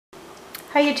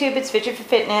Hi YouTube, it's Fidget for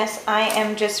Fitness. I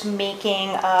am just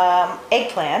making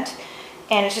eggplant,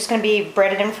 and it's just going to be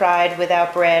breaded and fried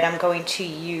without bread. I'm going to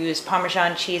use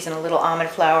Parmesan cheese and a little almond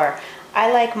flour.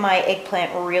 I like my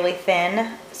eggplant really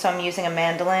thin, so I'm using a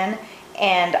mandolin,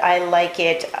 and I like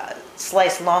it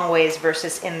sliced long ways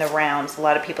versus in the rounds. A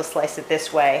lot of people slice it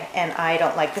this way, and I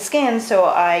don't like the skin, so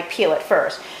I peel it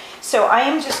first. So I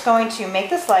am just going to make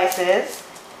the slices,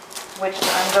 which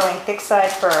I'm going thick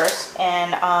side first,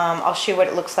 and I'll show you what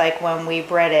it looks like when we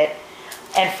bread it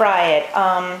and fry it.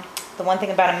 The one thing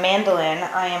about a mandolin,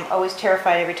 I am always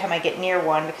terrified every time I get near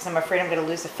one because I'm afraid I'm going to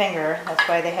lose a finger. That's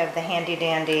why they have the handy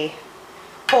dandy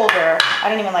holder. I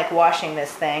don't even like washing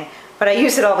this thing, but I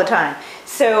use it all the time.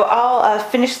 So I'll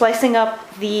finish slicing up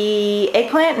the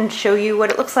eggplant and show you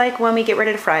what it looks like when we get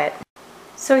ready to fry it.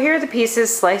 So here are the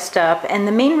pieces sliced up, and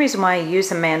the main reason why I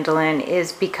use a mandolin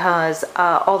is because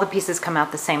all the pieces come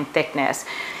out the same thickness.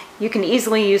 You can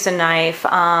easily use a knife.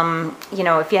 You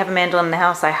know, if you have a mandolin in the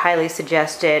house, I highly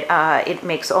suggest it. It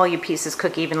makes all your pieces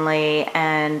cook evenly,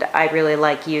 and I really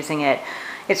like using it.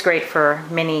 It's great for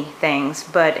many things,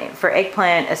 but for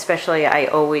eggplant especially, I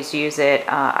always use it.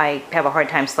 I have a hard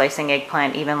time slicing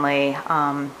eggplant evenly.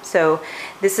 So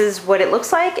this is what it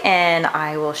looks like, and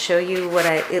I will show you what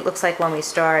it looks like when we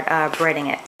start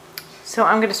breading it. So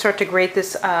I'm going to start to grate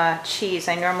this cheese.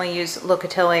 I normally use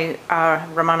Locatelli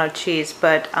Romano cheese,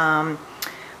 but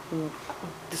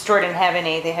the store didn't have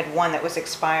any. They had one that was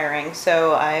expiring,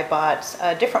 so I bought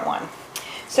a different one.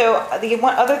 So the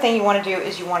one other thing you want to do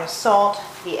is you want to salt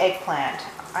the eggplant.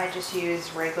 I just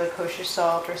use regular kosher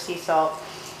salt or sea salt.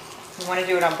 You want to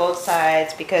do it on both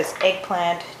sides because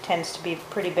eggplant tends to be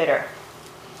pretty bitter.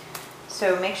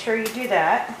 So make sure you do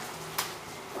that,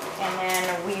 and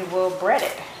then we will bread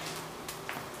it.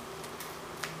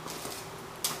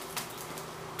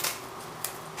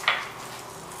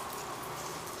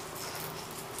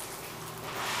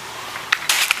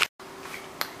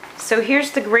 So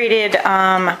here's the grated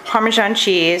Parmesan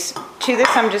cheese. To this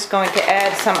I'm just going to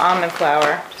add some almond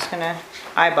flour. Just going to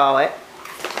eyeball it.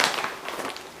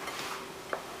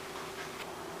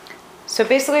 So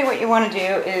basically what you want to do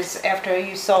is, after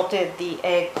you salted the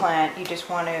eggplant, you just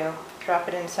want to drop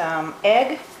it in some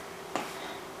egg.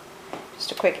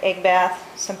 Just a quick egg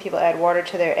bath. Some people add water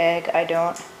to their egg. I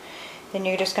don't. Then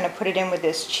you're just going to put it in with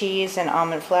this cheese and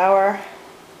almond flour.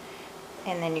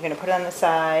 And then you're going to put it on the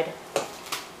side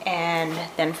and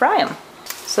then fry them.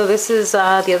 So this is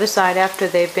the other side after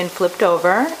they've been flipped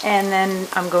over, and then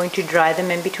I'm going to dry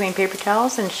them in between paper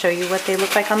towels and show you what they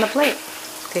look like on the plate.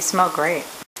 They smell great.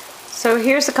 So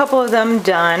here's a couple of them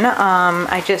done.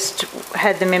 I just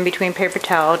had them in between paper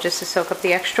towel just to soak up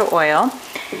the extra oil,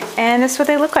 and this is what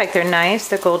they look like. They're nice,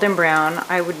 they're golden brown.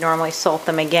 I would normally salt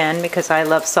them again because I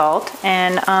love salt,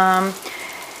 and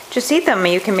just eat them.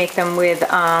 You can make them with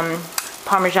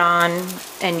Parmesan,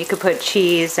 and you could put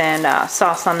cheese and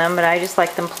sauce on them, but I just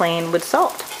like them plain with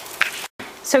salt.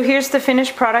 So here's the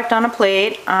finished product on a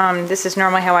plate. This is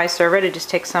normally how I serve it. I just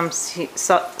take some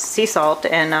sea salt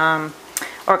and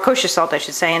or kosher salt I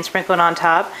should say, and sprinkle it on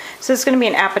top. So it's going to be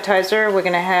an appetizer. We're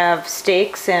going to have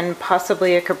steaks and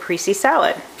possibly a caprese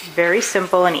salad. Very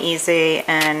simple and easy,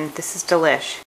 and this is delish.